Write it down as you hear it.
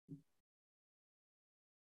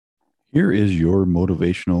Here is your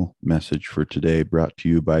motivational message for today, brought to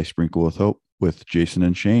you by Sprinkle with Hope with Jason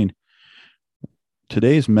and Shane.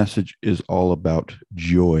 Today's message is all about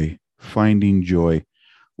joy, finding joy.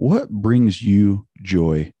 What brings you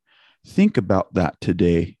joy? Think about that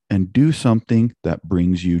today and do something that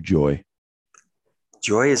brings you joy.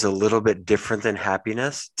 Joy is a little bit different than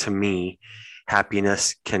happiness. To me,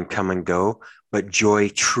 happiness can come and go, but joy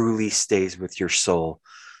truly stays with your soul.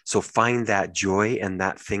 So find that joy and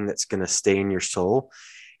that thing that's going to stay in your soul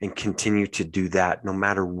and continue to do that no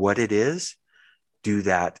matter what it is. Do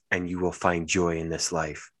that, and you will find joy in this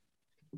life.